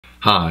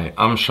Hi,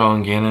 I'm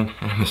Sean Gannon,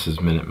 and this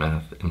is Minute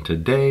Math, and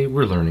today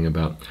we're learning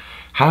about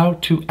how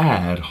to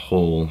add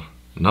whole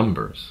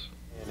numbers.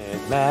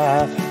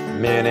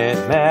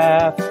 Minute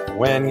Math,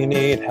 when you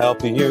need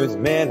help you use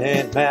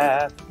Minute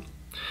Math.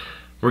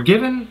 We're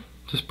given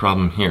this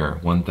problem here,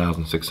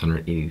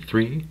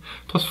 1,683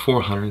 plus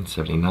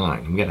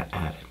 479. We gotta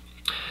add it.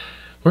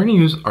 We're gonna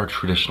use our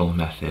traditional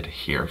method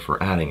here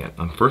for adding it.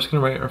 I'm first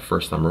gonna write our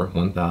first number,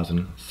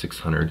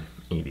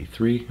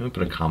 1,683. I'll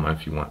put a comma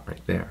if you want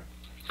right there.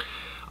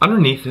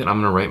 Underneath it,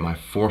 I'm gonna write my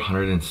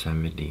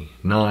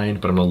 479,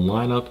 but I'm gonna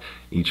line up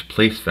each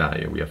place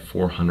value. We have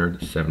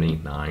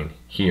 479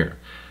 here.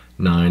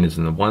 9 is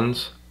in the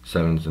ones,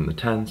 7 is in the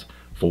tens,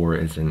 4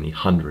 is in the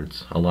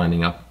hundreds,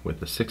 aligning up with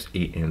the 6,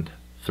 8, and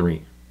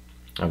 3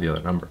 of the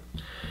other number.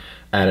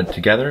 Add it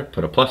together,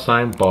 put a plus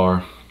sign,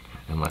 bar,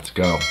 and let's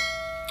go.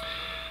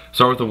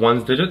 Start with the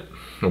ones digit,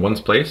 the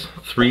ones place,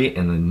 3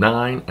 and the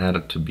 9 add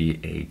up to be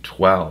a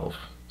 12.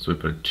 So we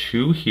put a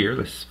 2 here,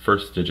 this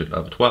first digit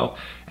of 12,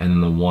 and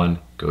then the 1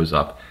 goes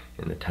up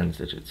in the tens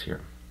digits here.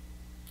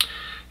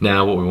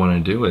 Now what we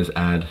want to do is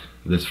add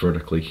this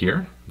vertically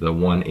here, the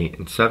 1, 8,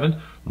 and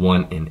 7.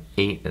 1 and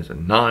 8 is a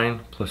 9,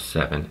 plus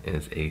 7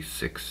 is a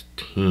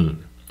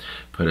 16.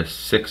 Put a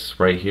 6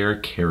 right here,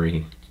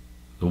 carry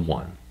the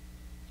 1.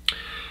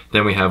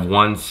 Then we have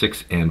 1,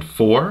 6, and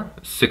 4.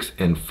 6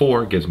 and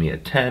 4 gives me a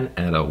 10,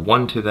 add a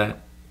 1 to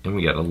that, and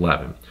we get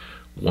 11.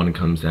 1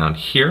 comes down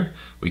here,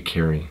 we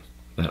carry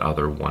that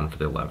other 1 for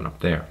the 11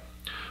 up there.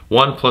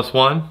 1 plus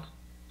 1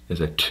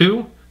 is a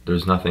 2.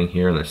 There's nothing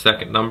here in the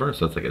second number,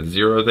 so it's like a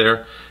 0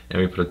 there,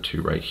 and we put a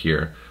 2 right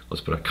here.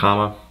 Let's put a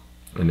comma,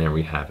 and there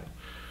we have it.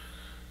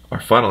 Our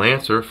final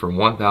answer for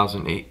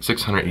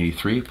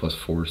 1,683 plus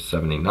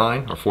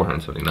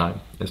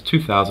 479 is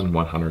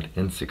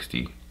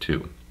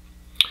 2,162.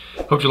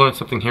 Hope you learned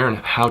something here on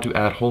how to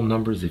add whole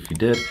numbers. If you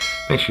did,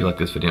 make sure you like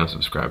this video and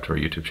subscribe to our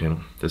YouTube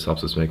channel. This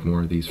helps us make more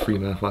of these free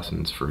math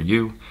lessons for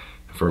you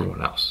and for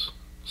everyone else.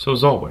 So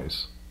as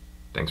always,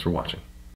 thanks for watching.